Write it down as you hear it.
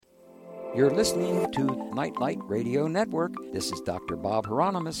You're listening to Nightlight Radio Network. This is Dr. Bob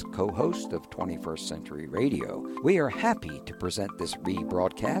Hieronimus, co-host of 21st Century Radio. We are happy to present this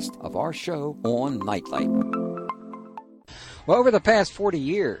rebroadcast of our show on Nightlight. Well, over the past 40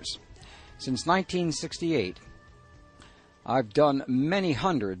 years, since 1968, I've done many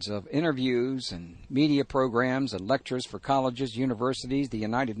hundreds of interviews and media programs and lectures for colleges, universities, the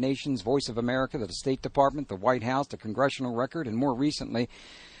United Nations, Voice of America, the State Department, the White House, the Congressional Record, and more recently,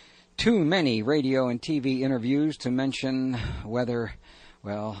 too many radio and TV interviews to mention whether,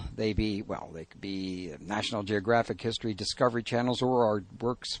 they could be National Geographic, History, Discovery channels, or our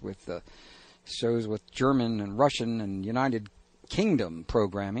works with shows with German and Russian and United Kingdom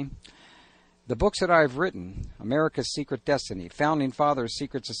programming. The books that I've written, America's Secret Destiny, Founding Fathers'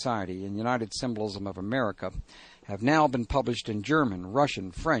 Secret Society, and United Symbolism of America, have now been published in German,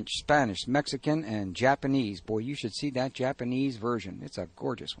 Russian, French, Spanish, Mexican, and Japanese. Boy, you should see that Japanese version. It's a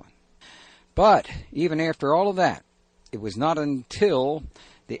gorgeous one. But even after all of that, it was not until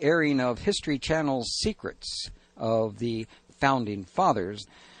the airing of History Channel's Secrets of the Founding Fathers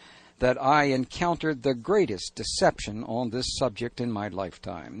that I encountered the greatest deception on this subject in my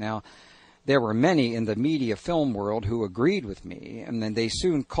lifetime. Now, there were many in the media film world who agreed with me, and then they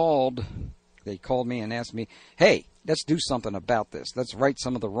soon called me and asked me, hey, let's do something about this. Let's right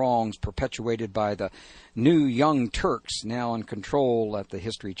some of the wrongs perpetuated by the new Young Turks now in control at the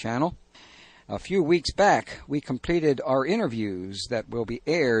History Channel. A few weeks back, we completed our interviews that will be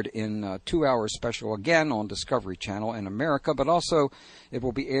aired in a 2-hour special again on Discovery Channel in America, but also it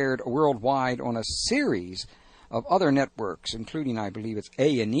will be aired worldwide on a series of other networks, including, I believe, it's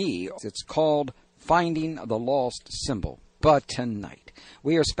A&E. It's called Finding the Lost Symbol. But tonight,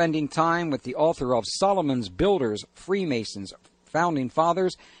 we are spending time with the author of Solomon's Builders, Freemasons, Founding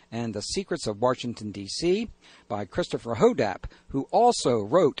Fathers, and the Secrets of Washington, D.C., by Christopher Hodapp, who also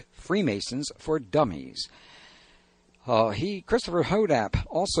wrote Freemasons for Dummies. Christopher Hodapp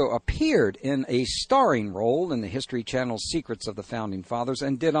also appeared in a starring role in the History Channel's Secrets of the Founding Fathers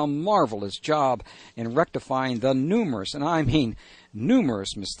and did a marvelous job in rectifying the numerous, and I mean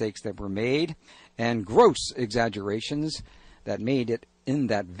numerous, mistakes that were made and gross exaggerations that made it in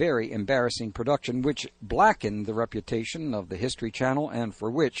that very embarrassing production, which blackened the reputation of the History Channel and for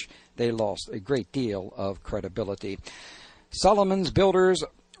which they lost a great deal of credibility. Solomon's Builders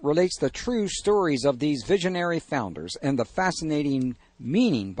relates the true stories of these visionary founders and the fascinating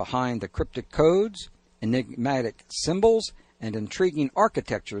meaning behind the cryptic codes, enigmatic symbols, and intriguing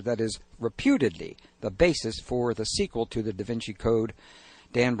architecture that is reputedly the basis for the sequel to the Da Vinci Code,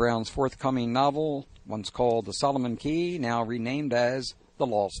 Dan Brown's forthcoming novel, once called The Solomon Key, now renamed as The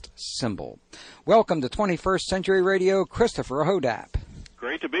Lost Symbol. Welcome to 21st Century Radio, Christopher Hodapp.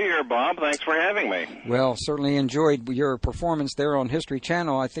 Great to be here, Bob. Thanks for having me. Well, certainly enjoyed your performance there on History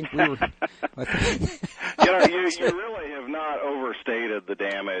Channel. I think we were... You really have not overstated the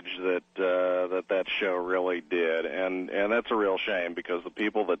damage that show really did, and that's a real shame because the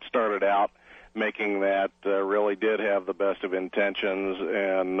people that started out making that really did have the best of intentions,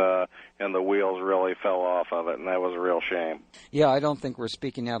 and the wheels really fell off of it, and that was a real shame. Yeah, I don't think we're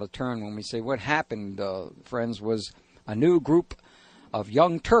speaking out of turn when we say what happened, friends, was a new group of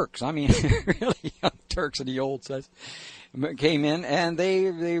young Turks. I mean, really young Turks in the old sense came in, and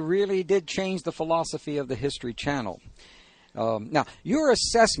they really did change the philosophy of the History Channel. Now, your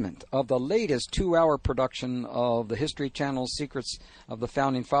assessment of the latest 2-hour production of the History Channel's Secrets of the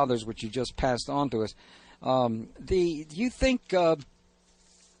Founding Fathers, which you just passed on to us, do you think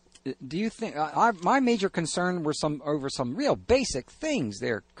my major concern were over some real basic things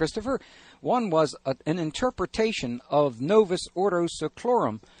there, Christopher. One was an interpretation of Novus Ordo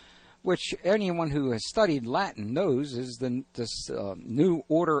Seclorum, which anyone who has studied Latin knows is this new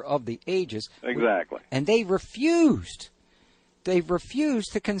order of the ages. Exactly. And they refused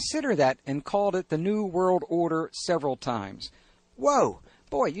to consider that and called it the New World Order several times. Whoa,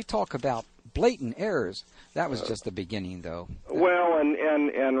 boy, you talk about blatant errors. That was just the beginning, though. Well,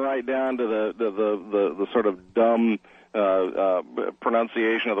 and right down to the sort of dumb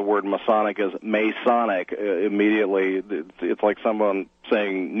pronunciation of the word Masonic as Masonic. Immediately, it's like someone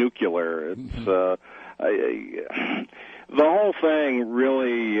saying nuclear. It's the whole thing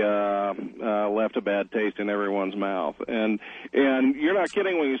really left a bad taste in everyone's mouth. And you're not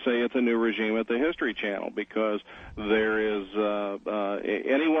kidding when you say it's a new regime at the History Channel, because there is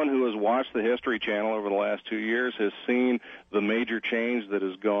anyone who has watched the History Channel over the last 2 years has seen the major change that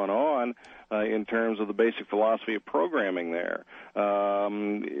has gone on in terms of the basic philosophy of programming there.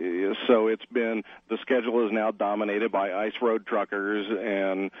 So it's been, the schedule is now dominated by Ice Road Truckers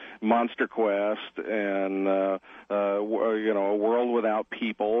and Monster Quest and a world without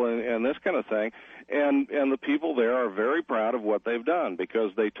people and this kind of thing. And the people there are very proud of what they've done,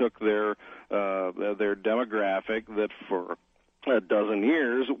 because they took their demographic that for a dozen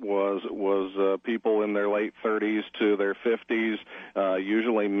years was people in their late 30s to their 50s,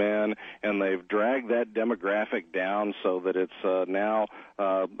 usually men, and they've dragged that demographic down so that it's now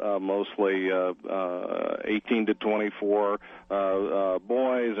mostly 18 to 24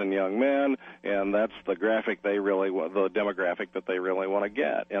 boys and young men, and that's the demographic that they really want to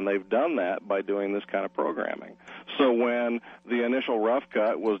get. And they've done that by doing this kind of programming. So when the initial rough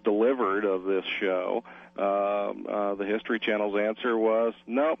cut was delivered of this show, the History Channel's answer was,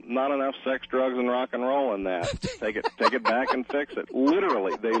 nope, not enough sex, drugs, and rock and roll in that. Take it back and fix it.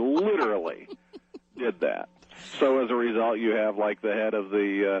 They literally did that. So as a result, you have like the head of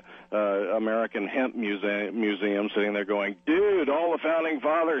the American Hemp Museum sitting there going, dude, all the founding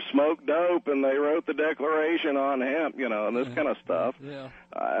fathers smoked dope and they wrote the Declaration on hemp, and this kind of stuff. Yeah.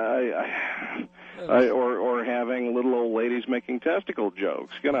 Or having little old ladies making testicle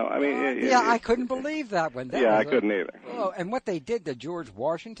jokes, I couldn't believe that one. I couldn't either. Oh, and what they did to George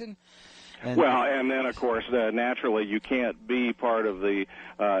Washington. And then, of course, naturally, you can't be part of the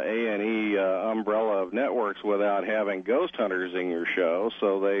A&E umbrella of networks without having ghost hunters in your show,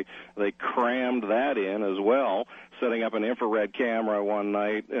 so they crammed that in as well, setting up an infrared camera one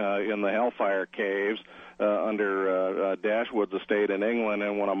night in the Hellfire Caves under Dashwood's estate in England,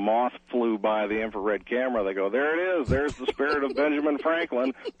 and when a moth flew by the infrared camera, they go, there it is, there's the spirit of Benjamin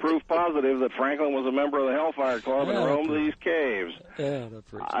Franklin, proof positive that Franklin was a member of the Hellfire Club and roamed these caves. Yeah, that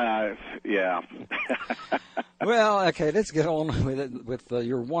proves yeah. Well, okay, let's get on with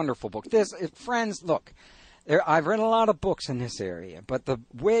your wonderful book. Friends, look, I've read a lot of books in this area, but the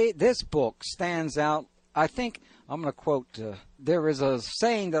way this book stands out, I think, I'm going to quote, there is a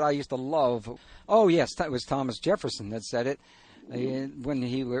saying that I used to love. Oh, yes, that was Thomas Jefferson that said it when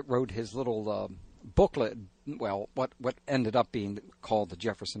he wrote his little booklet, well, what ended up being called the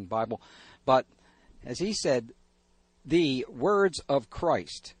Jefferson Bible. But as he said, the words of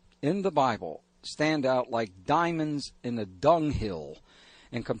Christ in the Bible stand out like diamonds in a dunghill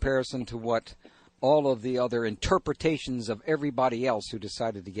in comparison to what all of the other interpretations of everybody else who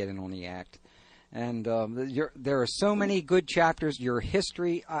decided to get in on the act. And there are so many good chapters. Your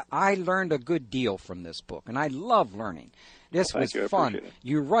history, I learned a good deal from this book, and I love learning. This was fun.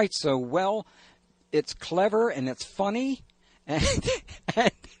 You write so well. It's clever, and it's funny, and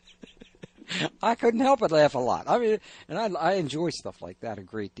I couldn't help but laugh a lot. I mean, and I enjoy stuff like that a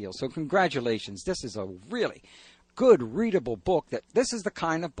great deal. So congratulations. This is a really good, readable book. This is the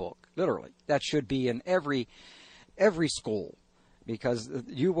kind of book, literally, that should be in every school. Because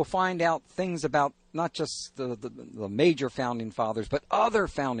you will find out things about not just the major founding fathers, but other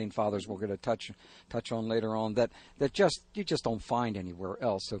founding fathers we're going to touch on later on that you just don't find anywhere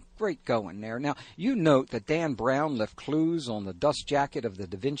else. So great going there. Now, you note that Dan Brown left clues on the dust jacket of the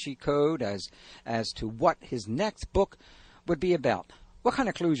Da Vinci Code as to what his next book would be about. What kind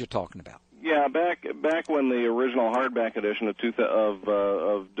of clues you're talking about? Yeah, back when the original hardback edition of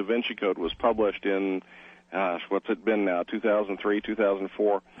Da Vinci Code was published in what's it been now? 2003,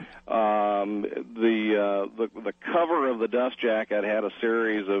 2004. The cover of the dust jacket had a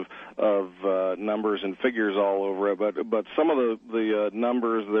series of numbers and figures all over it, but some of the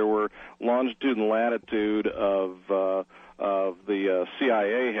numbers, there were longitude and latitude of the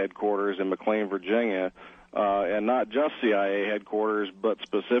CIA headquarters in McLean, Virginia. And not just CIA headquarters, but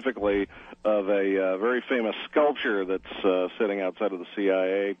specifically of a very famous sculpture that's sitting outside of the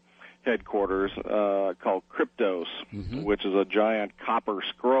CIA headquarters called Kryptos, which is a giant copper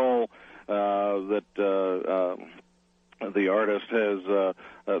scroll that the artist has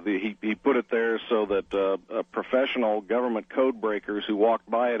he put it there so that professional government code breakers who walked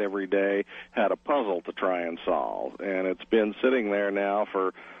by it every day had a puzzle to try and solve. And it's been sitting there now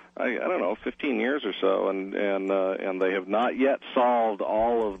for I don't know, 15 years or so, and they have not yet solved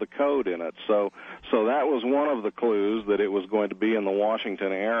all of the code in it. So that was one of the clues that it was going to be in the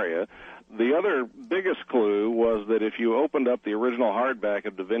Washington area. The other biggest clue was that if you opened up the original hardback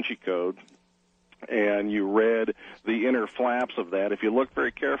of Da Vinci Code and you read the inner flaps of that, if you looked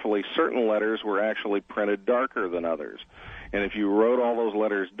very carefully, certain letters were actually printed darker than others. And if you wrote all those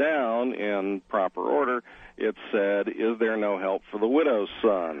letters down in proper order, it said, "Is there no help for the widow's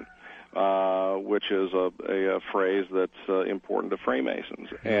son?" Which is a phrase that's important to Freemasons.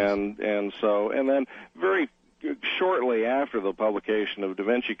 And then very shortly after the publication of Da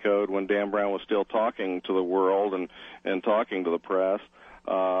Vinci Code, when Dan Brown was still talking to the world and talking to the press,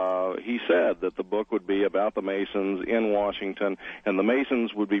 he said that the book would be about the Masons in Washington, and the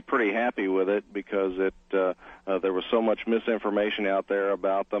Masons would be pretty happy with it because there was so much misinformation out there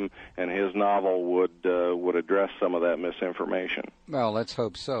about them, and his novel would address some of that misinformation. Well, let's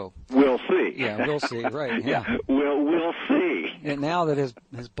hope so. We'll see. Yeah, we'll see. Right. Yeah. We'll see. And now that his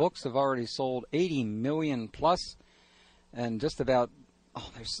books have already sold 80 million plus, and just about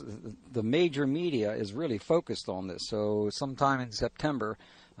the major media is really focused on this. So sometime in September,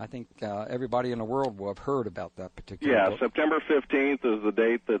 I think everybody in the world will have heard about that particular book. September 15th is the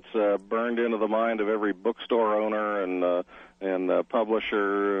date that's burned into the mind of every bookstore owner and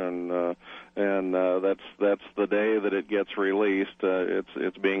publisher, and that's the day that it gets released.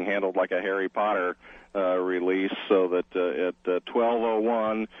 It's being handled like a Harry Potter release, so that at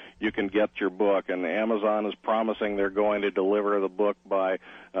 12:01 you can get your book, and Amazon is promising they're going to deliver the book by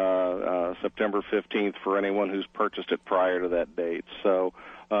September 15th for anyone who's purchased it prior to that date. So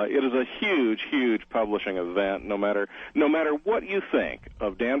it is a huge, huge publishing event. No matter what you think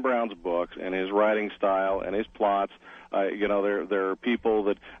of Dan Brown's books and his writing style and his plots, there are people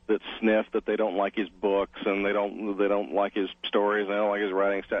that sniff that they don't like his books and they don't like his stories and they don't like his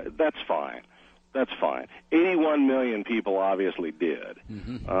writing style. That's fine. That's fine. 81 million people obviously did.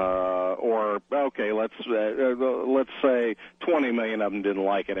 Mm-hmm. Let's say 20 million of them didn't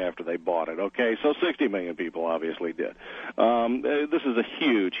like it after they bought it. Okay, so 60 million people obviously did. This is a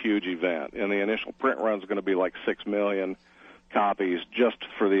huge, huge event, and the initial print run is going to be like 6 million copies just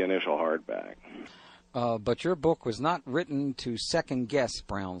for the initial hardback. But your book was not written to second-guess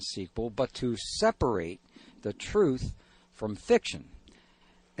Brown's sequel, but to separate the truth from fiction.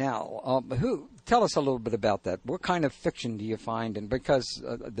 Now, tell us a little bit about that. What kind of fiction do you find? And because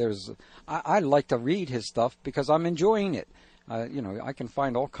I like to read his stuff because I'm enjoying it. I can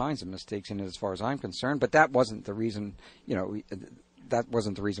find all kinds of mistakes in it as far as I'm concerned, but that wasn't the reason. That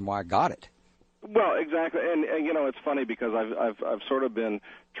wasn't the reason why I got it. Well, exactly, and it's funny because I've sort of been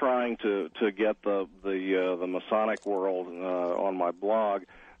trying to get the Masonic world on my blog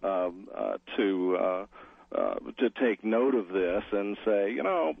to take note of this and say,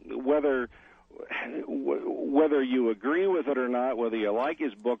 whether you agree with it or not, whether you like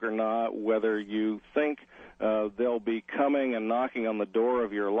his book or not, whether you think they'll be coming and knocking on the door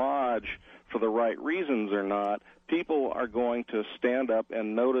of your lodge for the right reasons or not, people are going to stand up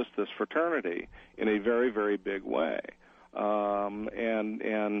and notice this fraternity in a very, very big way.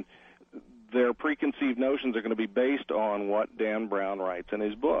 And their preconceived notions are going to be based on what Dan Brown writes in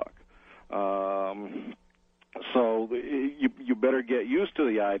his book. So you better get used to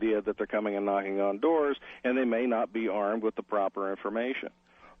the idea that they're coming and knocking on doors, and they may not be armed with the proper information.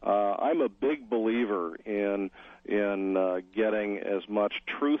 I'm a big believer in getting as much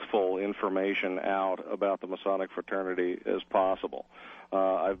truthful information out about the Masonic fraternity as possible.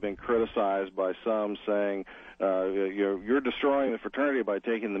 I've been criticized by some saying you're destroying the fraternity by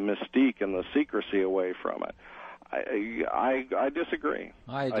taking the mystique and the secrecy away from it. I disagree.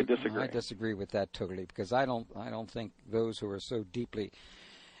 I disagree. I disagree with that totally because I don't think those who are so deeply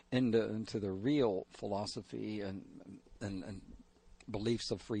into the real philosophy and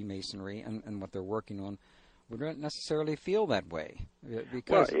beliefs of Freemasonry and what they're working on would necessarily feel that way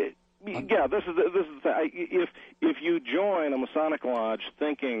because. This is the thing. If you join a Masonic lodge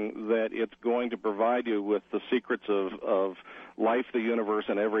thinking that it's going to provide you with the secrets of life, the universe,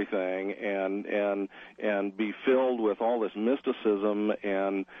 and everything, and be filled with all this mysticism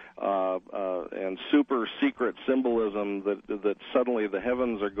and super secret symbolism that suddenly the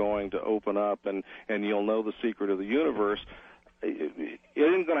heavens are going to open up and you'll know the secret of the universe, it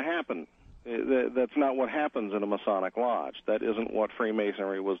ain't going to happen. That's not what happens in a Masonic lodge. That isn't what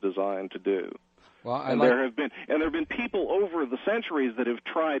Freemasonry was designed to do. Well, there have been people over the centuries that have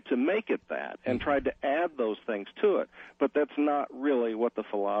tried to make it that and tried to add those things to it, but that's not really what the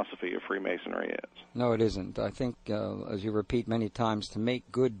philosophy of Freemasonry is. No, it isn't. I think, as you repeat many times, to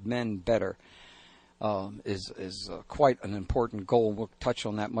make good men better is quite an important goal. We'll touch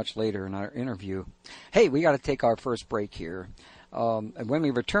on that much later in our interview. Hey, we got to take our first break here, and when we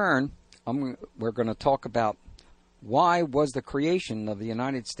return, we're going to talk about why was the creation of the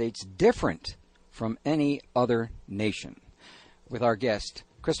United States different from any other nation. With our guest,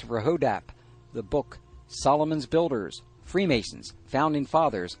 Christopher Hodapp, the book Solomon's Builders, Freemasons, Founding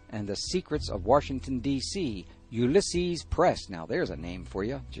Fathers, and the Secrets of Washington, D.C., Ulysses Press. Now, there's a name for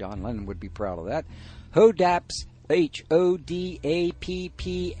you. John Lennon would be proud of that. Hodapps, HODAPPS.com.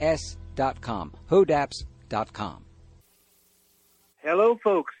 Hodapps.com. Hello,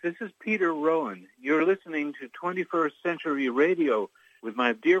 folks. This is Peter Rowan. You're listening to 21st Century Radio with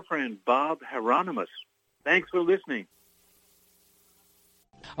my dear friend Bob Hieronimus. Thanks for listening.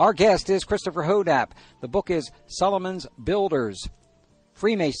 Our guest is Christopher Hodapp. The book is Solomon's Builders,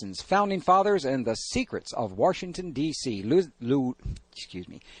 Freemasons, Founding Fathers, and the Secrets of Washington, D.C.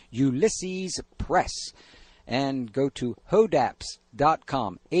 Ulysses Press. And go to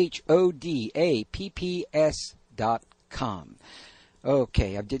hodapps.com, HODAPPS.com.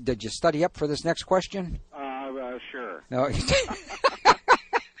 Okay, did you study up for this next question? Sure. No.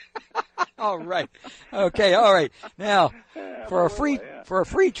 All right. Okay. All right. Now, for a free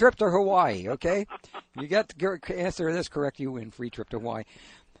trip to Hawaii. Okay, you got to answer this correct. You win free trip to Hawaii.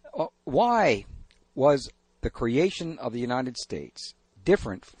 Why was the creation of the United States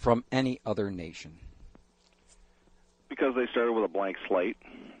different from any other nation? Because they started with a blank slate.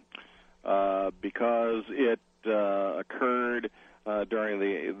 Because it occurred during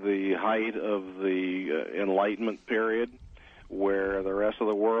the height of the Enlightenment period, where the rest of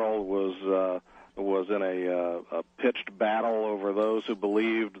the world was in a pitched battle over those who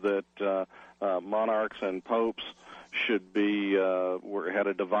believed that monarchs and popes should be had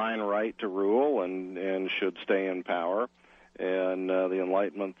a divine right to rule and should stay in power, and the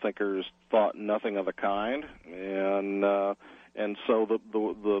Enlightenment thinkers thought nothing of the kind, and so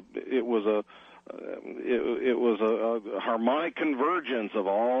it was a harmonic convergence of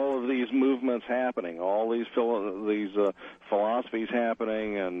all of these movements happening, all these philosophies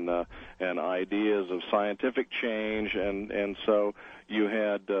happening, and ideas of scientific change, and so you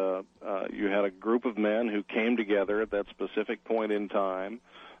had a group of men who came together at that specific point in time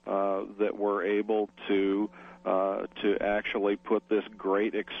that were able to actually put this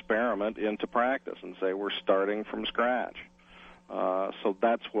great experiment into practice and say we're starting from scratch. So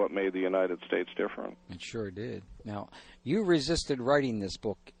that's what made the United States different. It sure did. Now, you resisted writing this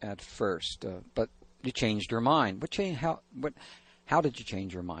book at first, but you changed your mind. How did you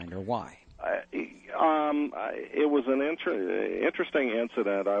change your mind, or why? It was an interesting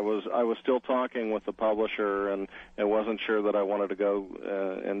incident. I was still talking with the publisher, and wasn't sure that I wanted to go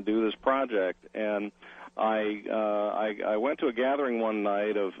and do this project. And I went to a gathering one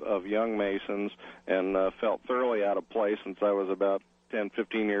night of young Masons and felt thoroughly out of place since I was about 10,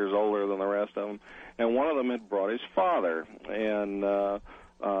 15 years older than the rest of them. And one of them had brought his father, and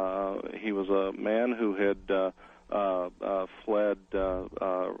he was a man who had fled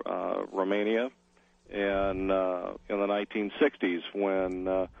Romania and in the 1960s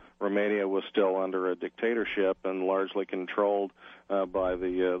when Romania was still under a dictatorship and largely controlled by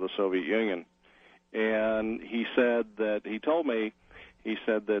the Soviet Union. And he told me he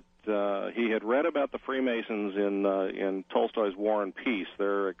had read about the Freemasons in Tolstoy's War and Peace.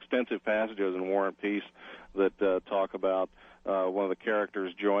 There are extensive passages in War and Peace that talk about one of the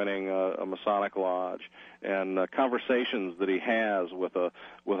characters joining a Masonic lodge, and conversations that he has with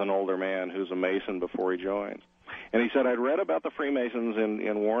an older man who's a Mason before he joins. And he said, I'd read about the Freemasons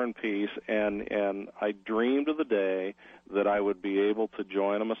in War and Peace, and I dreamed of the day that I would be able to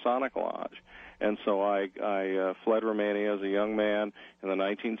join a Masonic lodge. And so I fled Romania as a young man in the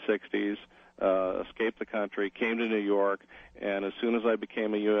 1960s, escaped the country, came to New York, and as soon as I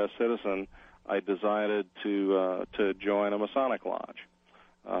became a U.S. citizen, I decided to join a Masonic lodge.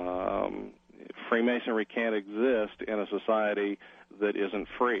 Freemasonry can't exist in a society that isn't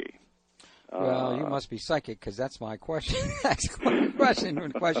free. Well, you must be psychic, because that's my question. That's my question.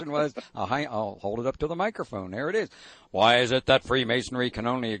 The question was, I'll hold it up to the microphone. There it is. Why is it that Freemasonry can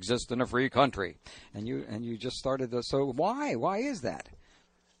only exist in a free country? And you just started so why? Why is that?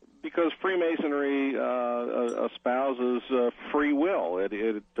 Because Freemasonry espouses free will.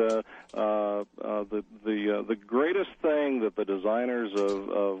 The greatest thing that the designers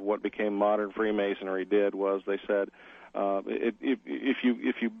of what became modern Freemasonry did was they said, if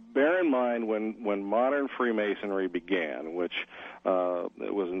you bear in mind when modern Freemasonry began, which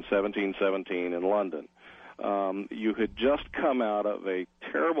it was in 1717 in London, you had just come out of a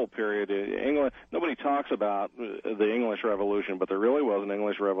terrible period in England. Nobody talks about the English Revolution, but there really was an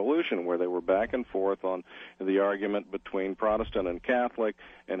English Revolution where they were back and forth on the argument between Protestant and Catholic,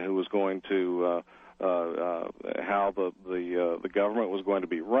 and who was going to how the government was going to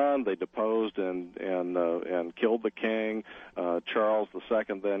be run. They deposed and killed the king. Charles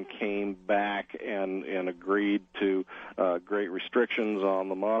II then came back and agreed to great restrictions on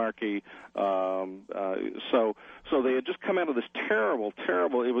the monarchy. So they had just come out of this terrible.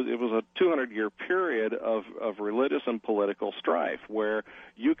 It was a 200-year period of religious and political strife where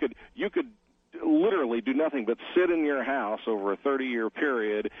you could literally do nothing but sit in your house over a 30-year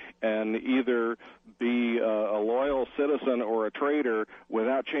period and either be a loyal citizen or a traitor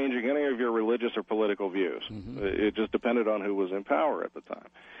without changing any of your religious or political views. Mm-hmm. It just depended on who was in power at the time.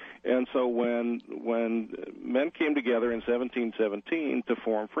 And so when men came together in 1717 to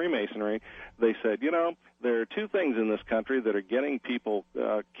form Freemasonry, they said, there are two things in this country that are getting people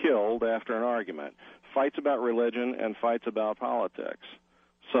killed after an argument: fights about religion and fights about politics.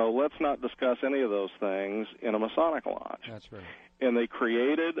 So let's not discuss any of those things in a Masonic lodge. That's right. And they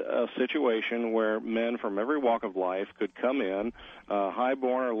created a situation where men from every walk of life could come in,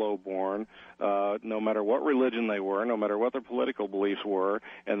 high-born or low-born, no matter what religion they were, no matter what their political beliefs were,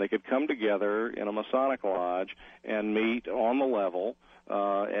 and they could come together in a Masonic lodge and meet on the level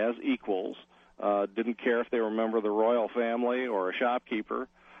as equals. Didn't care if they were a member of the royal family or a shopkeeper,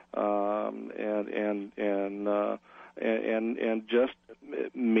 and just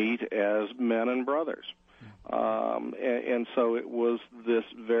meet as men and brothers. And so it was this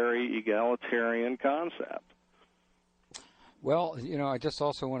very egalitarian concept. Well, I just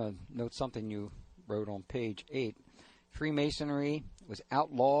also want to note something you wrote on page 8. Freemasonry was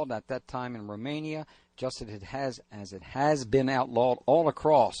outlawed at that time in Romania, just as it has been outlawed all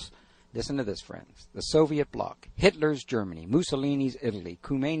across. Listen to this, friends. The Soviet bloc, Hitler's Germany, Mussolini's Italy,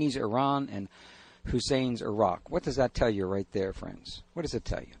 Khomeini's Iran, and Hussein's Iraq. What does that tell you right there, friends? What does it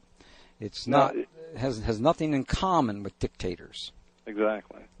tell you? It's not has nothing in common with dictators.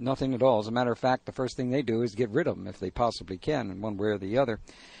 Exactly. Nothing at all. As a matter of fact, the first thing they do is get rid of them if they possibly can, in one way or the other,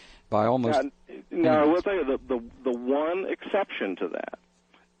 by almost. Now, I will tell you the one exception to that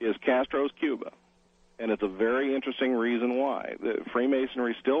is Castro's Cuba, and it's a very interesting reason why. The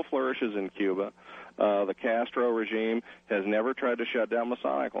Freemasonry still flourishes in Cuba. The Castro regime has never tried to shut down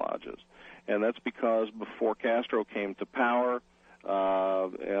Masonic lodges, and that's because before Castro came to power,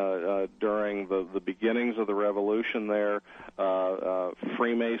 during the beginnings of the revolution there,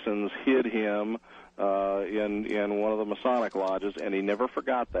 Freemasons hid him in one of the Masonic lodges, and he never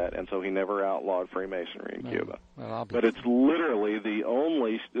forgot that, and so he never outlawed Freemasonry in Cuba. Well, but it's literally the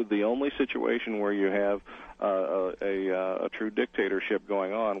only situation where you have a true dictatorship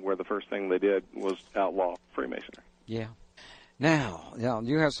going on, where the first thing they did was outlaw Freemasonry. Yeah. Now,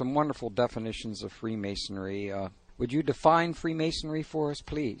 you have some wonderful definitions of Freemasonry. Would you define Freemasonry for us,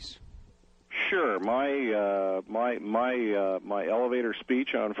 please? Sure. My elevator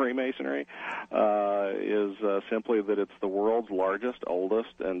speech on Freemasonry is simply that it's the world's largest,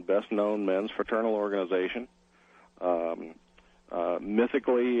 oldest, and best-known men's fraternal organization.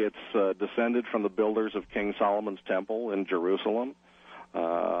 Mythically, it's descended from the builders of King Solomon's Temple in Jerusalem.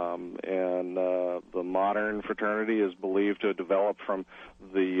 And the modern fraternity is believed to have developed from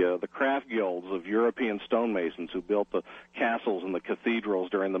the craft guilds of European stonemasons who built the castles and the cathedrals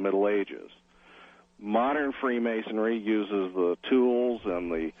during the Middle Ages. Modern Freemasonry uses the tools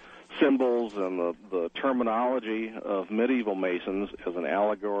and the symbols and the terminology of medieval Masons as an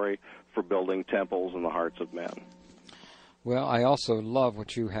allegory for building temples in the hearts of men. Well, I also love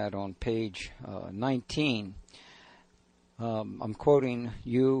what you had on page 19. I'm quoting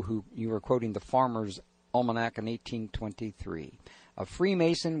you were quoting the Farmer's Almanac in 1823. A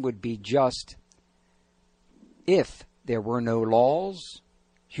Freemason would be just if there were no laws,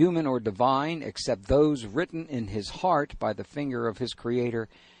 human or divine, except those written in his heart by the finger of his Creator.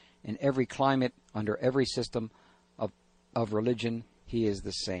 In every climate, under every system of religion, he is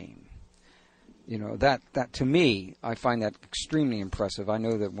the same. That to me, I find that extremely impressive. I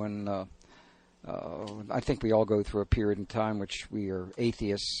know that when I think we all go through a period in time which we are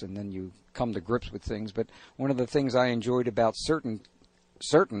atheists, and then you come to grips with things. But one of the things I enjoyed about certain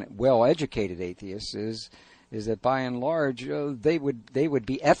well-educated atheists is that by and large they would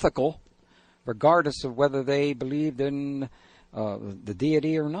be ethical, regardless of whether they believed in the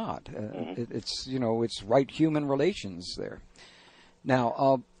deity or not. It's right human relations there.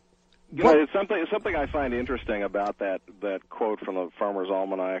 Now. It's something I find interesting about that quote from the Farmer's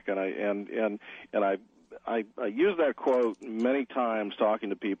Almanac, and I use that quote many times talking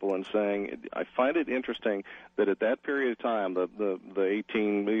to people and saying I find it interesting that at that period of time,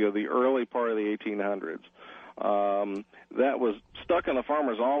 the early part of the 1800s, that was stuck in the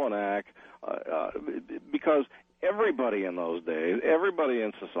Farmer's Almanac because everybody in those days, everybody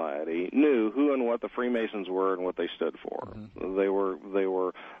in society knew who and what the Freemasons were and what they stood for. Mm-hmm. They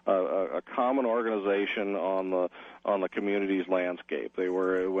were a common organization on the community's landscape. They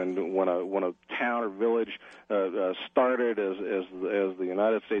were when a town or village started as the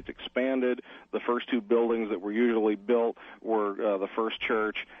United States expanded. The first two buildings that were usually built were the first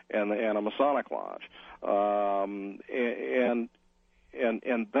church and a Masonic lodge, and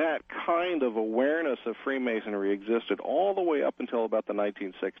And that kind of awareness of Freemasonry existed all the way up until about the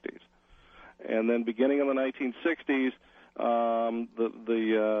 1960s. And then beginning in the 1960s,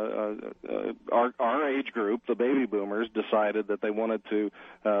 our age group, the baby boomers, decided that they wanted to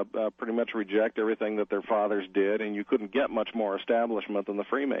pretty much reject everything that their fathers did, and you couldn't get much more establishment than the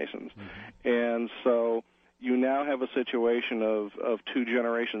Freemasons. Mm-hmm. And so you now have a situation of two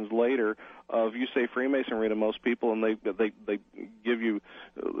generations later of, you say Freemasonry to most people, and they give you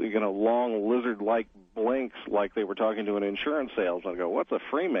long lizard-like blinks like they were talking to an insurance salesman. I go, what's a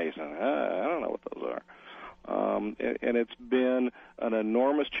Freemason? I don't know what those are. And it's been an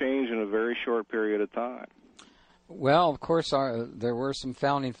enormous change in a very short period of time. Well, of course, there were some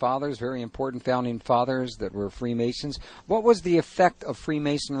founding fathers, very important founding fathers that were Freemasons. What was the effect of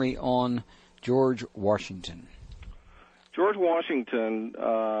Freemasonry on George Washington? George Washington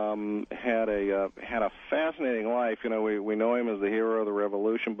had a fascinating life. You know, we know him as the hero of the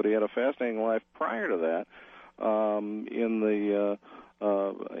Revolution, but he had a fascinating life prior to that. In the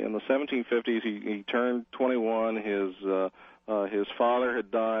 1750s, he turned 21. His father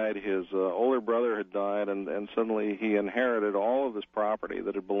had died. His older brother had died, and suddenly he inherited all of this property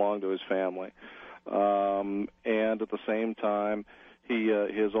that had belonged to his family. And at the same time,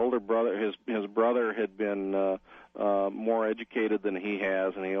 his older brother, his brother had been more educated than he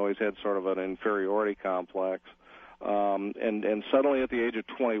has, and he always had sort of an inferiority complex. And suddenly, at the age of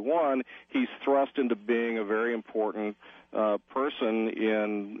 21, he's thrust into being a very important person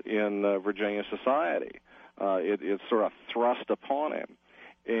in Virginia society. It's sort of thrust upon him.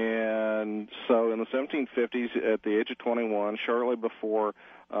 And so in the 1750s, at the age of 21, shortly before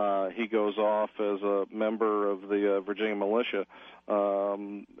he goes off as a member of the Virginia militia,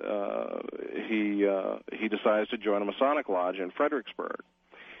 he decides to join a Masonic lodge in Fredericksburg.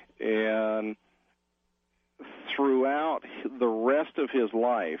 And throughout the rest of his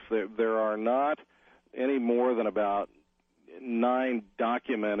life, there are not any more than about 9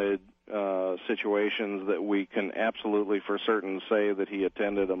 documented situations that we can absolutely for certain say that he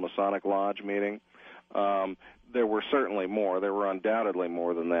attended a Masonic lodge meeting. There were certainly more. There were undoubtedly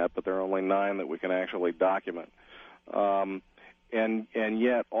more than that, but there are only 9 that we can actually document. And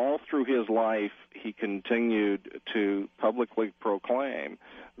yet, all through his life, he continued to publicly proclaim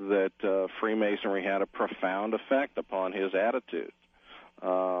that Freemasonry had a profound effect upon his attitude.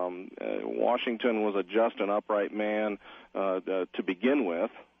 Washington was a just and upright man to begin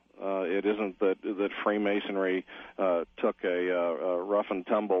with. It isn't that Freemasonry took a rough and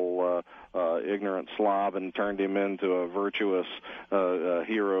tumble ignorant slob and turned him into a virtuous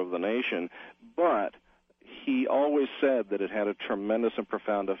hero of the nation, but he always said that it had a tremendous and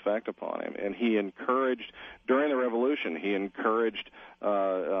profound effect upon him. And he encouraged, during the Revolution, in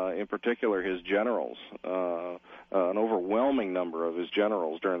particular his generals. An overwhelming number of his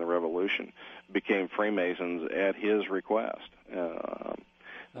generals during the Revolution became Freemasons at his request.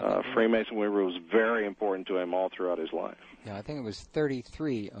 Freemasonry was very important to him all throughout his life. Yeah, I think it was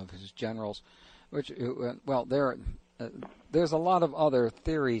 33 of his generals, which, there's a lot of other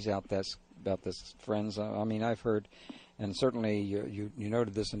theories about this, friends. I mean, I've heard, and certainly you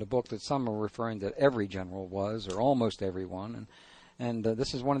noted this in the book, that some are referring that every general was, or almost everyone, and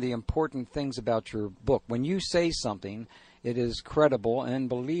this is one of the important things about your book. When you say something, it is credible and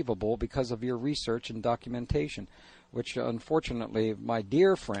believable because of your research and documentation, which unfortunately my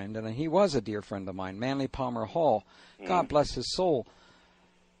dear friend, and he was a dear friend of mine, Manly Palmer Hall, God bless his soul,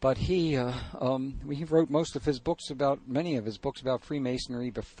 but he wrote many of his books about Freemasonry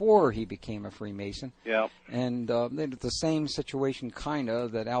before he became a Freemason. Yeah. And they did the same situation kind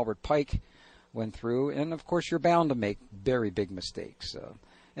of that Albert Pike went through, and of course you're bound to make very big mistakes,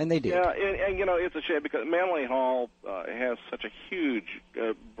 and they did. Yeah, and it's a shame because Manly Hall has such a huge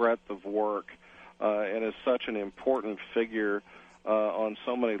breadth of work and is such an important figure on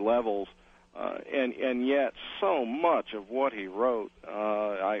so many levels. And yet, so much of what he wrote,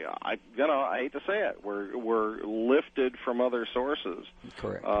 I hate to say it, were lifted from other sources.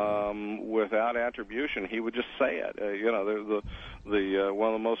 Correct. Without attribution. He would just say it. The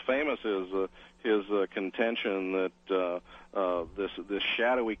one of the most famous is his contention that this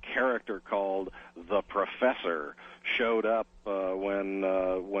shadowy character called the Professor showed up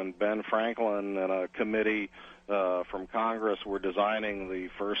when Ben Franklin and a committee from Congress were designing the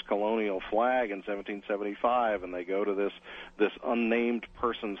first colonial flag in 1775, and they go to this unnamed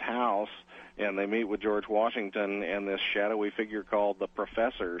person's house, and they meet with George Washington, and this shadowy figure called the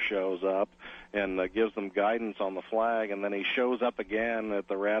Professor shows up and gives them guidance on the flag, and then he shows up again at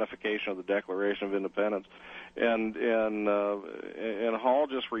the ratification of the Declaration of Independence, and Hall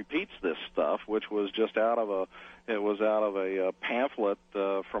just repeats this stuff, which was just out of a pamphlet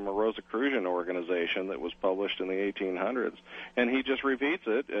from a Rosicrucian organization that was published in the 1800s, and he just repeats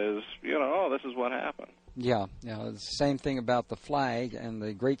it as, this is what happened. Yeah, the same thing about the flag and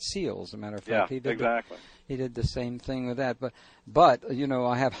the Great Seal. As a matter of fact, he did exactly. He did the same thing with that. But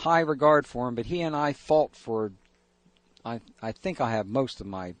I have high regard for him. But he and I fought for. I think I have most of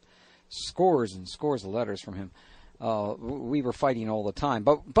my scores and scores of letters from him. We were fighting all the time.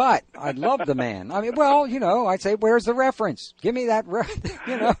 But I loved the man. I mean, I'd say, where's the reference? Give me that,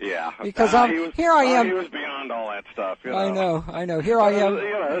 Yeah. Because here I am. He was beyond all that stuff. I know. Here I am.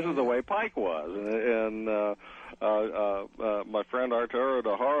 This is the way Pike was, and my friend Arturo de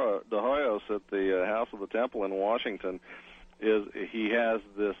Hoyos at the House of the Temple in Washington he has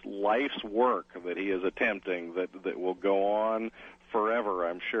this life's work that he is attempting that will go on forever,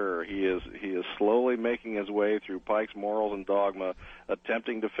 I'm sure. He is slowly making his way through Pike's Morals and Dogma,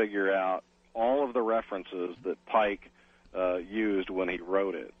 attempting to figure out all of the references that Pike used when he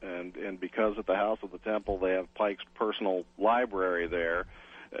wrote it. And because at the House of the Temple they have Pike's personal library there,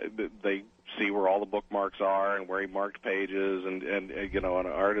 they see where all the bookmarks are and where he marked pages, and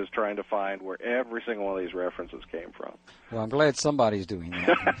Art is trying to find where every single one of these references came from. Well, I'm glad somebody's doing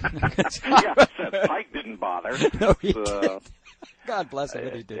that. Yeah, Pike didn't bother. No, he didn't. God bless him,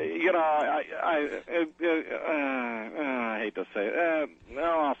 but he did. I hate to say it. No,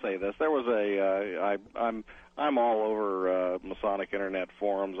 I'll say this. There was I'm all over Masonic internet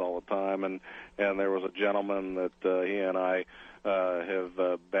forums all the time, and there was a gentleman that he and I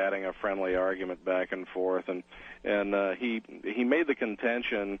have batting a friendly argument back and forth, and he made the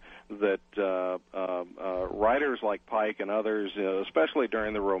contention that writers like Pike and others, especially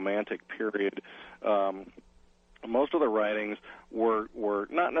during the Romantic period, most of the writings were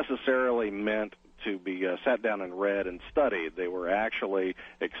not necessarily meant to be sat down and read and studied. They were actually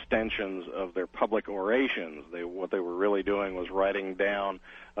extensions of their public orations. What they were really doing was writing down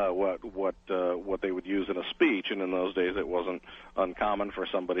what they would use in a speech, and in those days it wasn't uncommon for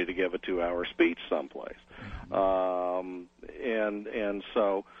somebody to give a 2-hour speech someplace. And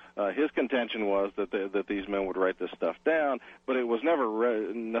so his contention was that these men would write this stuff down, but it was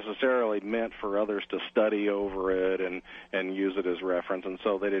never necessarily meant for others to study over it and use it as reference, and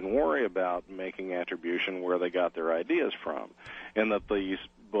so they didn't worry about making attribution where they got their ideas from, and that these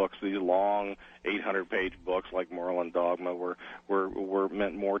books, these long 800-page books like Moral and Dogma, were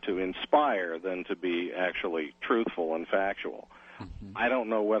meant more to inspire than to be actually truthful and factual. Mm-hmm. I don't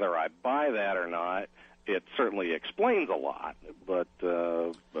know whether I buy that or not. It certainly explains a lot, but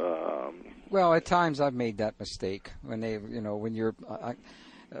well, at times I've made that mistake when you're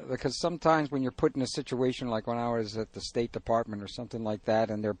because sometimes when you're put in a situation like when I was at the State Department or something like that,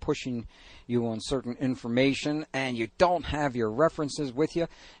 and they're pushing you on certain information, and you don't have your references with you,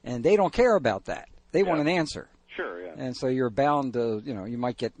 and they don't care about that. They want an answer. Sure, yeah. And so you're bound to, you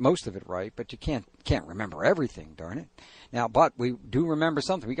might get most of it right, but you can't remember everything, darn it. Now, but we do remember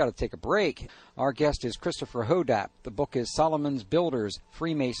something. We got to take a break. Our guest is Christopher Hodapp. The book is Solomon's Builders,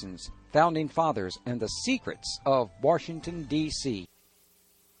 Freemasons, Founding Fathers, and the Secrets of Washington, D.C.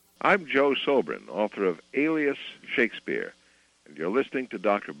 I'm Joe Sobrin, author of Alias Shakespeare, and you're listening to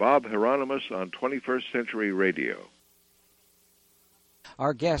Dr. Bob Hieronimus on 21st Century Radio.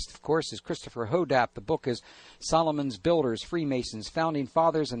 Our guest, of course, is Christopher Hodapp. The book is Solomon's Builders, Freemasons, Founding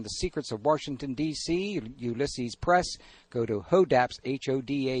Fathers, and the Secrets of Washington, D.C., Ulysses Press. Go to Hodapps,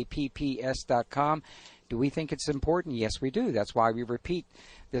 HODAPPS.com. Do we think it's important? Yes, we do. That's why we repeat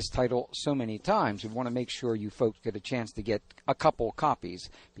this title so many times. We want to make sure you folks get a chance to get a couple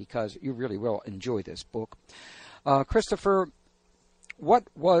copies because you really will enjoy this book. Christopher, what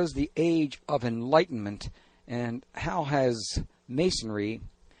was the Age of Enlightenment, and how was Masonry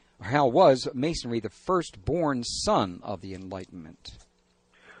the firstborn son of the Enlightenment?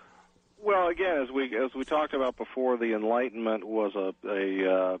 Well, again, as we talked about before, the Enlightenment was a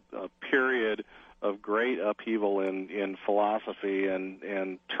period of great upheaval in philosophy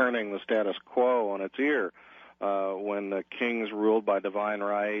and turning the status quo on its ear. When the kings ruled by divine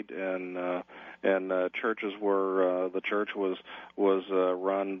right and churches were the church was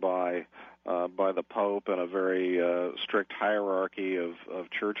run by the Pope and a very strict hierarchy of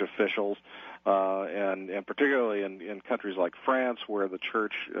church officials, and particularly in countries like France, where the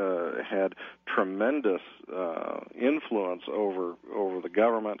church had tremendous influence over the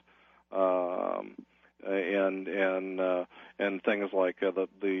government. and things like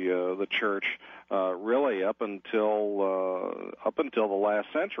the church really up until the last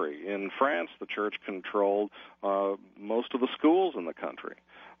century. In France, the church controlled most of the schools in the country.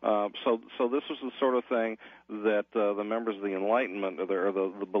 So this was the sort of thing that the members of the Enlightenment, or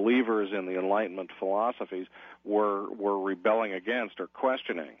the believers in the Enlightenment philosophies, were rebelling against or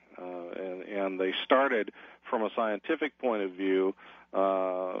questioning, and they started from a scientific point of view,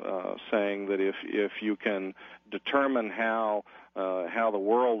 saying that if you can determine how the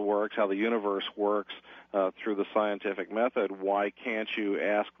world works, how the universe works through the scientific method, why can't you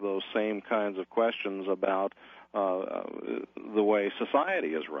ask those same kinds of questions about the way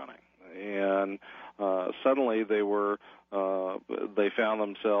society is running? And suddenly they found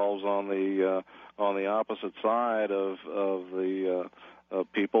themselves on the opposite side of the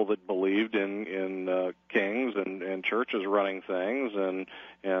people that believed in kings and churches running things, and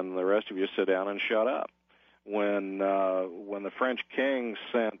the rest of you sit down and shut up. When the French king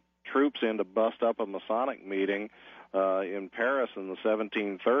sent troops in to bust up a Masonic meeting in Paris in the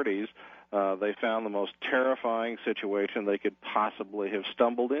 1730s, they found the most terrifying situation they could possibly have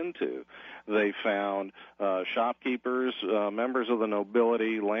stumbled into. They found shopkeepers, members of the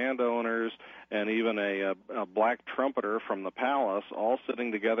nobility, landowners, and even a black trumpeter from the palace all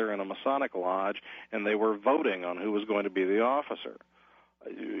sitting together in a Masonic lodge, and they were voting on who was going to be the officer.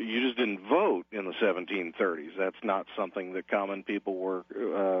 You just didn't vote in the 1730s. That's not something that common people were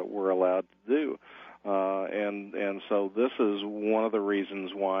allowed to do. And so this is one of the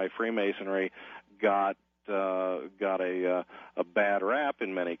reasons why Freemasonry got a bad rap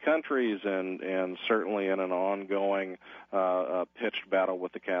in many countries, and certainly in an ongoing pitched battle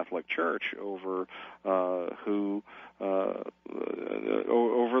with the Catholic Church over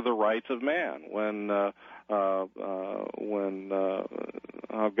over the rights of man.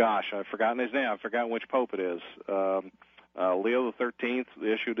 Oh gosh, I've forgotten his name. I've forgotten which pope it is. Leo XIII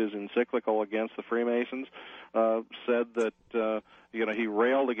issued his encyclical against the Freemasons, said that he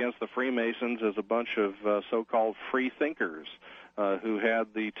railed against the Freemasons as a bunch of so-called free thinkers who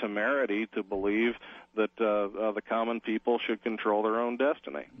had the temerity to believe that the common people should control their own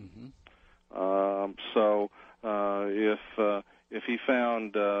destiny. Mm-hmm. If he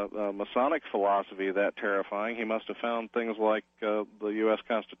found Masonic philosophy that terrifying, he must have found things like the U.S.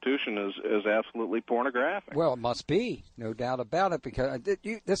 Constitution as absolutely pornographic. Well, it must be, no doubt about it, because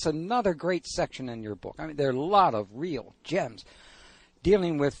this is another great section in your book. I mean, there are a lot of real gems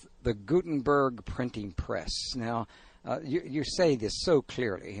dealing with the Gutenberg printing press. Now, you say this so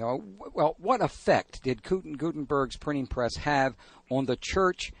clearly. Well, what effect did Gutenberg's printing press have on the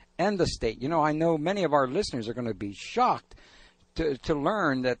church and the state? I know many of our listeners are going to be shocked to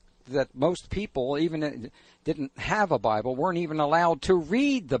learn that most people, even didn't have a Bible, weren't even allowed to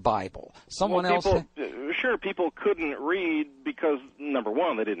read the Bible. People couldn't read because, number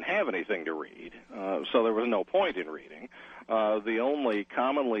one, they didn't have anything to read, so there was no point in reading. The only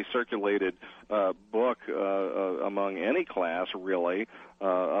commonly circulated book among any class, really,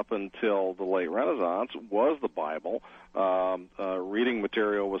 up until the late Renaissance, was the Bible. Reading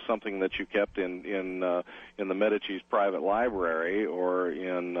material was something that you kept in the Medici's private library or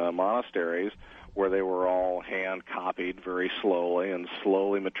in monasteries, where they were all hand-copied very slowly and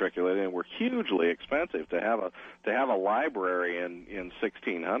slowly matriculated, and were hugely expensive. To have a library in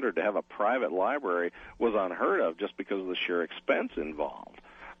 1600, to have a private library, was unheard of just because of the sheer expense involved.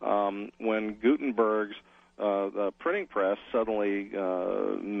 When Gutenberg's printing press suddenly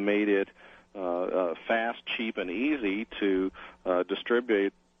made it fast, cheap, and easy to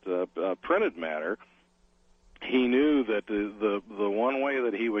distribute printed matter, he knew that the one way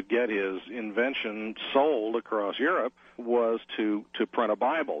that he would get his invention sold across Europe was to print a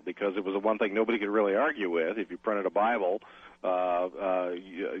Bible, because it was the one thing nobody could really argue with. If you printed a Bible,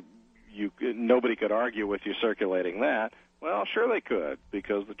 nobody could argue with you circulating that. Well, sure they could,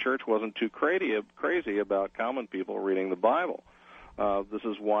 because the church wasn't too crazy about common people reading the Bible. This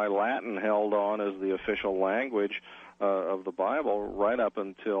is why Latin held on as the official language of the Bible right up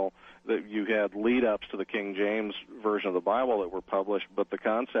until that you had lead-ups to the King James version of the Bible that were published, but the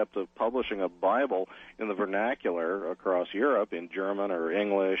concept of publishing a Bible in the vernacular across Europe in German or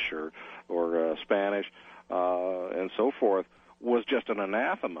English or Spanish and so forth was just an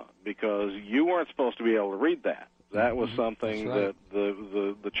anathema, because you weren't supposed to be able to read that. That was something that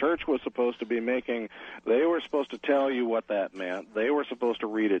the church was supposed to be making. They were supposed to tell you what that meant. They were supposed to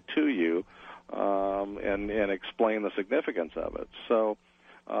read it to you and explain the significance of it. So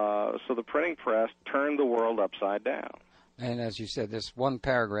the printing press turned the world upside down. And as you said, this one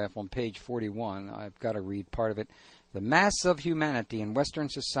paragraph on page 41, I've got to read part of it. The mass of humanity in Western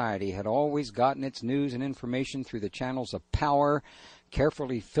society had always gotten its news and information through the channels of power,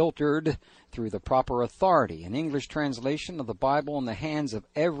 carefully filtered through the proper authority. An English translation of the Bible in the hands of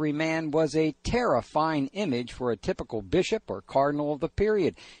every man was a terrifying image for a typical bishop or cardinal of the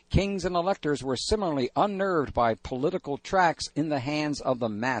period. Kings and electors were similarly unnerved by political tracts in the hands of the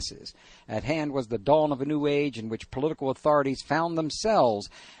masses. At hand was the dawn of a new age in which political authorities found themselves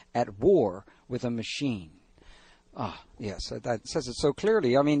at war with a machine. Yes, that says it so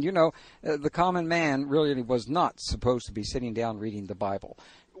clearly. I mean, the common man really was not supposed to be sitting down reading the Bible.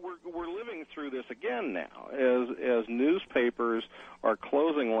 We're living through this again now, as newspapers are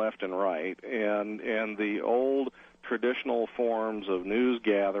closing left and right, and the old traditional forms of news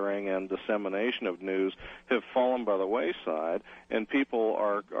gathering and dissemination of news have fallen by the wayside, and people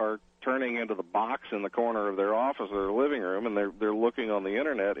are turning into the box in the corner of their office or their living room, and they're looking on the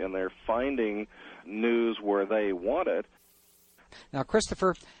internet, and they're finding news where they want it. Now,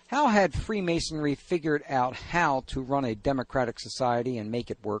 Christopher, how had Freemasonry figured out how to run a democratic society and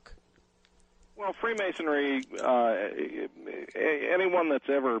make it work? Well, Freemasonry, anyone that's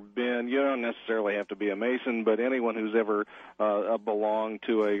ever been, you don't necessarily have to be a Mason, but anyone who's ever belonged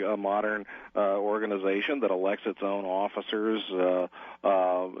to a modern organization that elects its own officers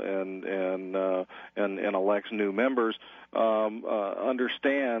and elects new members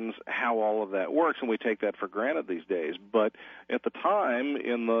understands how all of that works, and we take that for granted these days. But at the time,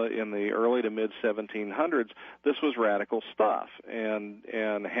 in the early to mid 1700s, this was radical stuff,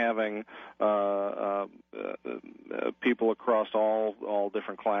 and having people across all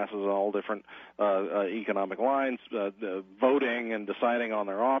different classes, all different economic lines, voting and deciding on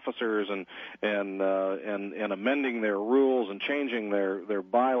their officers, and amending their rules and changing their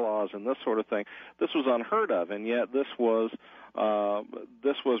bylaws and this sort of thing. This was unheard of, and yet this was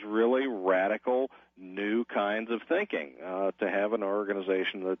really radical, new kinds of thinking to have an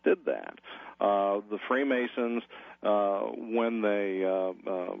organization that did that. The Freemasons,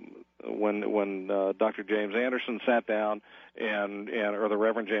 when Dr. James Anderson sat down or the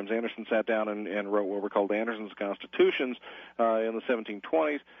Reverend James Anderson sat down and wrote what were called Anderson's Constitutions in the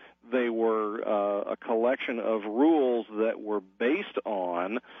 1720s, they were a collection of rules that were based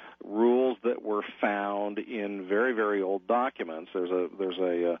on rules that were found in very, very old documents. There's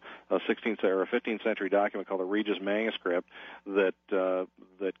a 16th or a 15th century document called the Regis Manuscript that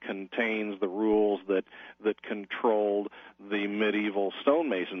contains the rules that controlled the medieval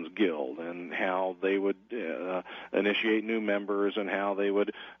stonemasons guild and how they would initiate new members and how they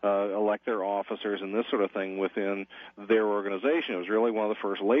would elect their officers and this sort of thing within their organization. It was really one of the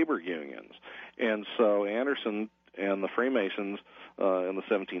first labor unions. And so Anderson and the Freemasons in the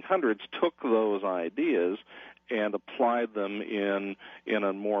 1700s took those ideas and applied them in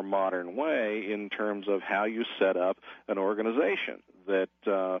a more modern way in terms of how you set up an organization that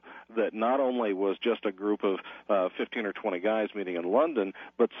not only was just a group of 15 or 20 guys meeting in London,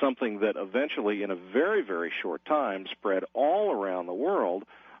 but something that eventually, in a very, very short time, spread all around the world.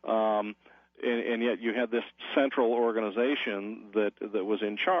 And yet you had this central organization that was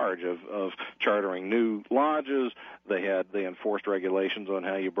in charge of chartering new lodges. They enforced regulations on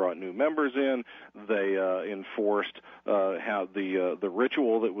how you brought new members in. They enforced how the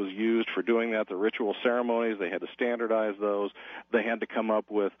ritual that was used for doing that, the ritual ceremonies. They had to standardize those. They had to come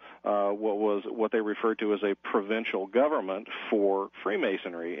up with what they referred to as a provincial government for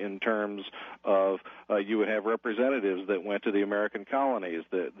Freemasonry, in terms of you would have representatives that went to the American colonies,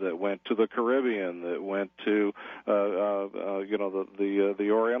 that went to the Caribbean, that went to the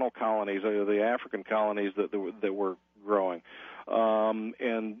Oriental colonies, the African colonies that were growing,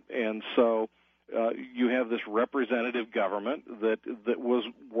 and so you have this representative government that was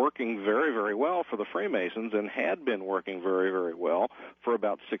working very, very well for the Freemasons and had been working very, very well for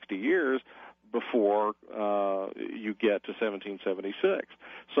about 60 years before you get to 1776.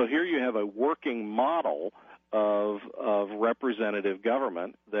 So here you have a working model of representative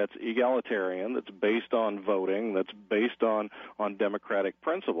government that's egalitarian, that's based on voting, that's based on democratic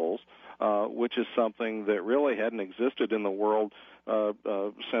principles, which is something that really hadn't existed in the world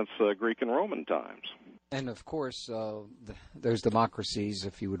since Greek and Roman times. And, of course, there's democracies,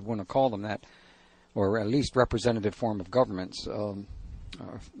 if you would want to call them that, or at least representative form of governments, are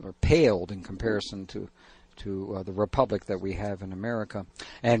paled in comparison to the republic that we have in America.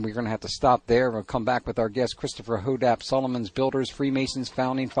 And we're going to have to stop there. We'll come back with our guest, Christopher Hodapp, Solomon's Builders, Freemasons,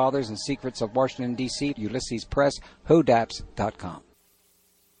 Founding Fathers, and Secrets of Washington, D.C., Ulysses Press, Hodapps.com.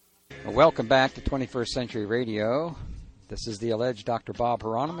 Welcome back to 21st Century Radio. This is the alleged Dr. Bob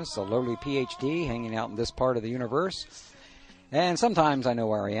Hieronimus, a lowly Ph.D. hanging out in this part of the universe. And sometimes I know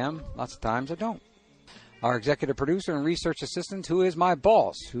where I am. Lots of times I don't. Our executive producer and research assistant, who is my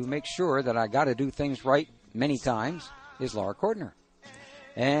boss, who makes sure that I got to do things right many times, is Laura Cordner.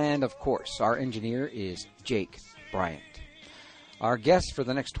 And, of course, our engineer is Jake Bryant. Our guest for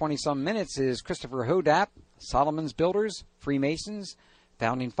the next 20-some minutes is Christopher Hodapp, Solomon's Builders, Freemasons,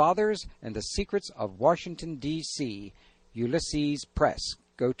 Founding Fathers, and the Secrets of Washington, D.C., Ulysses Press.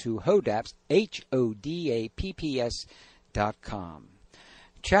 Go to Hodapp's, HODAPPS.com.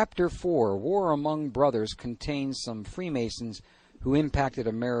 Chapter 4, War Among Brothers, contains some Freemasons who impacted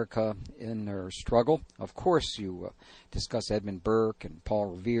America in their struggle. Of course, you discuss Edmund Burke and Paul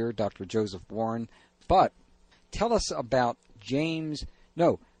Revere, Dr. Joseph Warren. But tell us about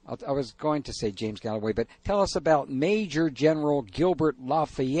I was going to say James Galloway, but tell us about Major General Gilbert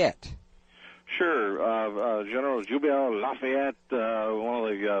Lafayette. Sure. General Gilbert Lafayette, one of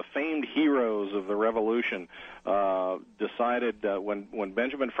the famed heroes of the Revolution, decided when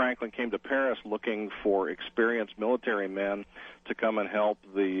Benjamin Franklin came to Paris looking for experienced military men to come and help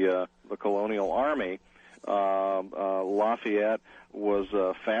the colonial army, Lafayette was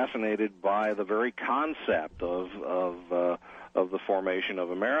fascinated by the very concept of the formation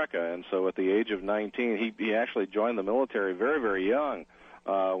of America, and so at the age of 19, he actually joined the military very, very young.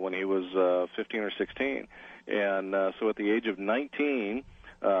 When he was 15 or 16. And so at the age of 19,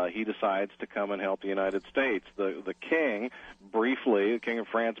 he decides to come and help the United States. The king of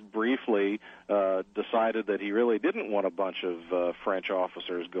France briefly decided that he really didn't want a bunch of French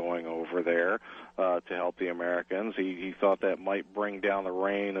officers going over there to help the Americans. He thought that might bring down the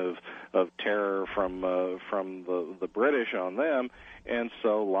reign of terror from the British on them. And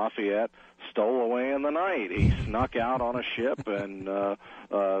so Lafayette stole away in the night. He snuck out on a ship, and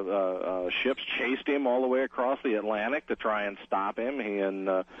ships chased him all the way across the Atlantic to try and stop him. He and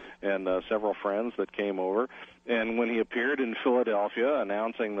several friends that came over. And when he appeared in Philadelphia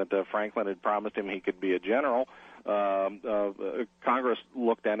announcing that Franklin had promised him he could be a general, Congress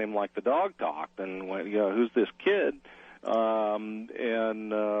looked at him like the dog talked and went, who's this kid? And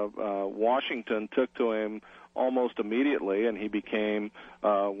Washington took to him almost immediately, and he became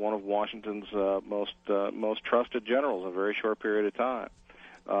one of Washington's most trusted generals in a very short period of time.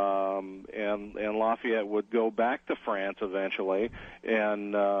 And Lafayette would go back to France eventually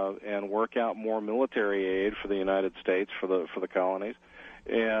and work out more military aid for the United States for the colonies.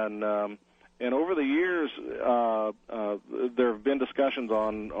 And over the years, there have been discussions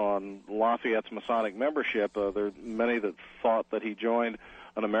on Lafayette's Masonic membership. There are many that thought that he joined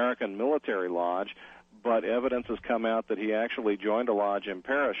an American military lodge, but evidence has come out that he actually joined a lodge in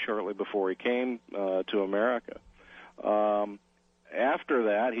Paris shortly before he came to America. After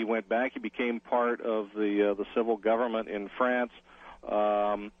that, he went back. He became part of the civil government in France.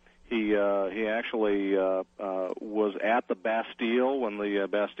 He actually was at the Bastille when the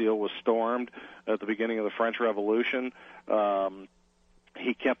Bastille was stormed at the beginning of the French Revolution.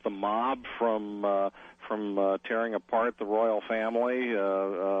 He kept the mob from tearing apart the royal family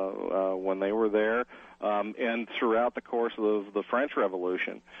when they were there. And throughout the course of the French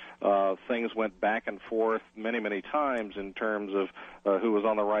Revolution, things went back and forth many, many times in terms of who was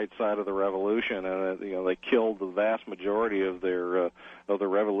on the right side of the revolution, and they killed the vast majority of the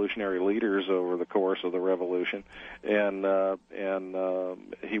revolutionary leaders over the course of the revolution, and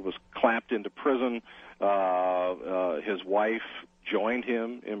he was clapped into prison. His wife joined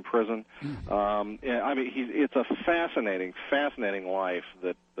him in prison. It's a fascinating life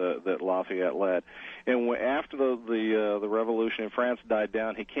that Lafayette led. And after the revolution in France died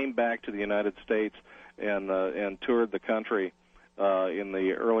down, he came back to the United States and toured the country in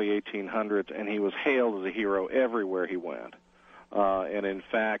the early 1800s, and he was hailed as a hero everywhere he went. And in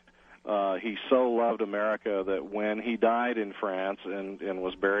fact, he so loved America that when he died in France and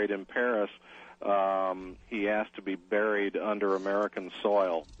was buried in Paris, he asked to be buried under American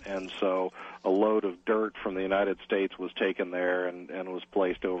soil, and so a load of dirt from the United States was taken there and was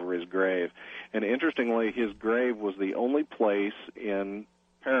placed over his grave. And interestingly, his grave was the only place in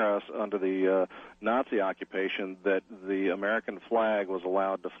Paris under the Nazi occupation that the American flag was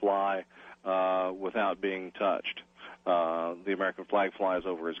allowed to fly without being touched. The American flag flies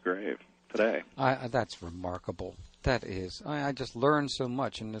over his grave today. That's remarkable. That is. I just learned so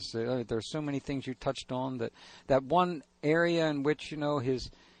much, and there's so many things you touched on. That one area in which his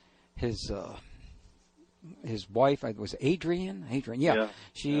wife was Adrian. Yeah.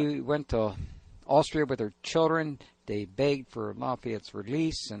 She went to Austria with her children. They begged for Lafayette's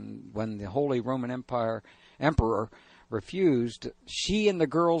release, and when the Holy Roman Emperor refused, she and the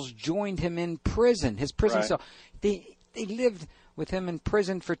girls joined him in prison. His prison cell. They lived with him in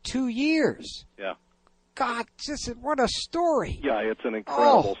prison for 2 years. Yeah. God, what a story! Yeah, it's an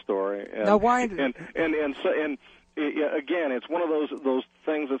incredible story. And, now, why? And again, it's one of those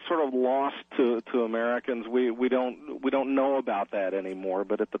things that's sort of lost to Americans. We don't know about that anymore.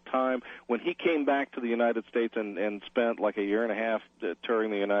 But at the time when he came back to the United States and spent like a year and a half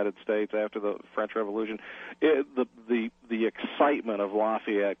touring the United States after the French Revolution, the excitement of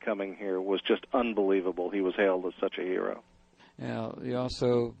Lafayette coming here was just unbelievable. He was hailed as such a hero. Now, you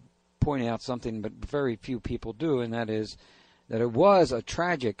also point out something, but very few people do, and that is that it was a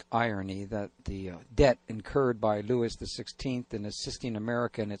tragic irony that the debt incurred by Louis XVI in assisting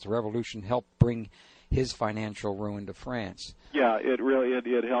America in its revolution helped bring his financial ruin to France. Yeah, it really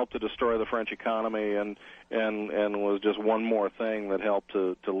it helped to destroy the French economy, and was just one more thing that helped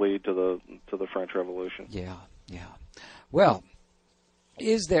to lead to the French Revolution. Yeah. Well,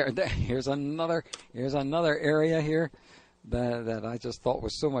 here's another area here that I just thought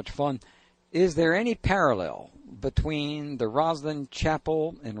was so much fun. Is there any parallel between the Roslin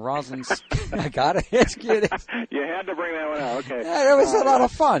Chapel and Roslin? I gotta ask you this. You had to bring that one out. Okay. Yeah, it was a lot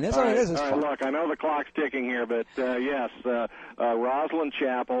of fun. That's all what right, it is. It's fun. Look, I know the clock's ticking here, but yes, Roslin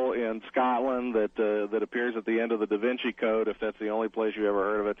Chapel in Scotland that appears at the end of the Da Vinci Code, if that's the only place you ever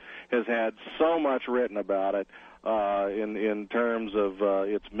heard of it, has had so much written about it. In terms of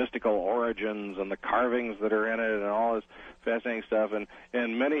its mystical origins and the carvings that are in it and all this fascinating stuff,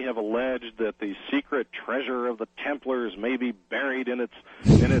 and many have alleged that the secret treasure of the Templars may be buried in its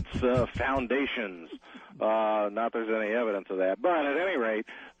foundations. Not there's any evidence of that, but at any rate,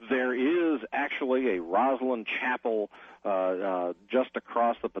 there is actually a Roslin Chapel just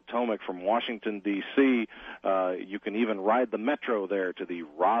across the Potomac from Washington, D.C. You can even ride the metro there to the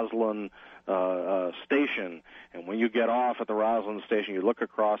Roslin station, and when you get off at the Roslin station, you look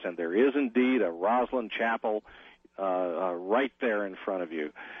across, and there is indeed a Roslin Chapel right there in front of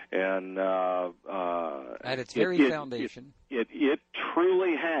you, and at its very foundation, it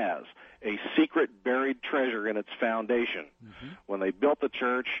truly has a secret buried treasure in its foundation. Mm-hmm. When they built the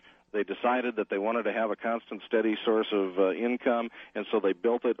church, they decided that they wanted to have a constant, steady source of income, and so they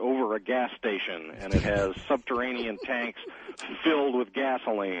built it over a gas station, and it has subterranean tanks filled with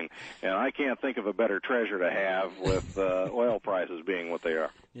gasoline. And I can't think of a better treasure to have with oil prices being what they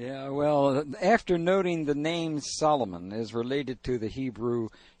are. Yeah, well, after noting the name Solomon is related to the Hebrew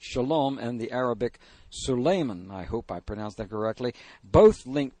Shalom and the Arabic Suleiman, I hope I pronounced that correctly, both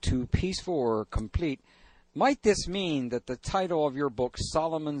linked to peaceful or complete, might this mean that the title of your book,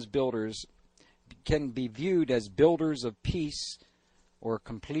 Solomon's Builders, can be viewed as builders of peace or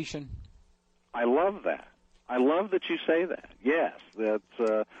completion? I love that. I love that you say that. Yes, that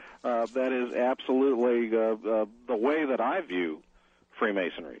is absolutely the way that I view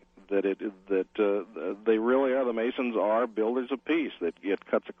Freemasonry. That they really are. The Masons are builders of peace. That it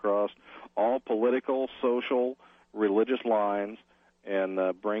cuts across all political, social, religious lines, and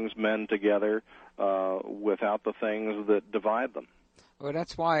brings men together without the things that divide them. Well,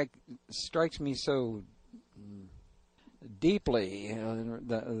 that's why it strikes me so deeply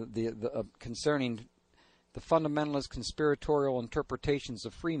concerning the fundamentalist conspiratorial interpretations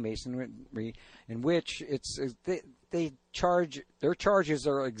of Freemasonry, in which their charges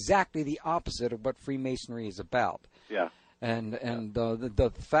are exactly the opposite of what Freemasonry is about. Yeah. And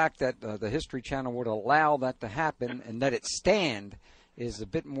the fact that the History Channel would allow that to happen and let it stand is a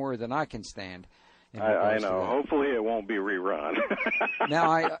bit more than I can stand. I know. Hopefully it won't be rerun.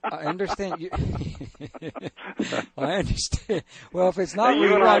 Now, I understand. I understand. Well, if it's not you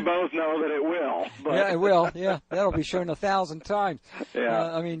rerun... and I both know that it will. But. Yeah, it will. Yeah, that'll be shown 1,000 times.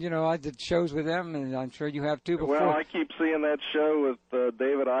 Yeah. I mean, I did shows with them, and I'm sure you have too before. Well, I keep seeing that show with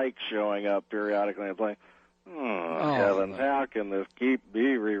David Icke showing up periodically. It's like, oh heavens, how can this be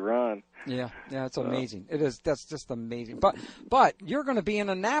rerun? Yeah, it's amazing. It is. That's just amazing. But you're going to be in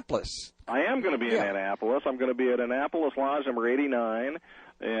Annapolis. I am going to be in Annapolis. I'm going to be at Annapolis Lodge number 89,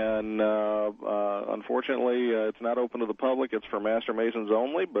 and unfortunately, it's not open to the public. It's for Master Masons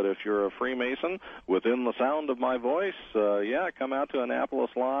only. But if you're a Freemason within the sound of my voice, come out to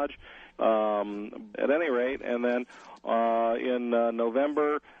Annapolis Lodge. At any rate, and then in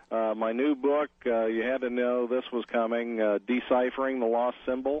November, my new book, you had to know this was coming, Deciphering the Lost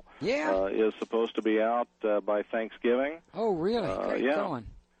Symbol, is supposed to be out by Thanksgiving. Oh, really? Great going.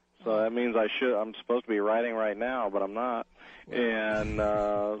 So that means I'm supposed to be writing right now, but I'm not. And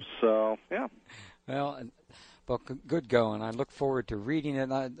so, yeah. Well, good going. I look forward to reading it.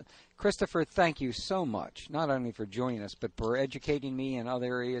 Christopher, thank you so much, not only for joining us, but for educating me in other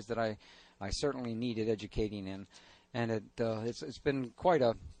areas that I certainly needed educating in. And it's been quite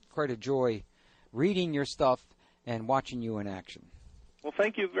a joy reading your stuff and watching you in action. Well,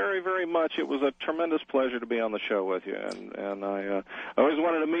 thank you very, very much. It was a tremendous pleasure to be on the show with you, and I always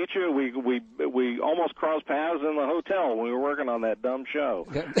wanted to meet you. We almost crossed paths in the hotel when we were working on that dumb show,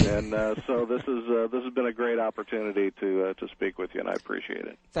 and so this has been a great opportunity to speak with you, and I appreciate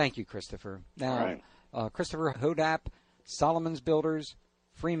it. Thank you, Christopher. Now, Christopher Hodapp, Solomon's Builders,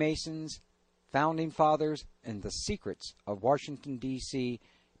 Freemasons, Founding Fathers, and the Secrets of Washington, D.C.,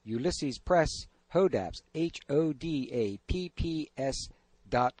 Ulysses Press, Hodapp's, HODAPPS.com.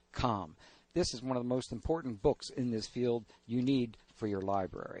 This is one of the most important books in this field you need for your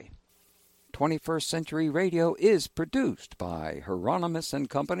library. 21st Century Radio is produced by Hieronimus and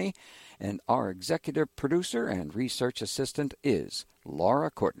Company, and our executive producer and research assistant is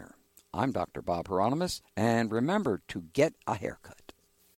Laura Kortner. I'm Dr. Bob Hieronimus, and remember to get a haircut.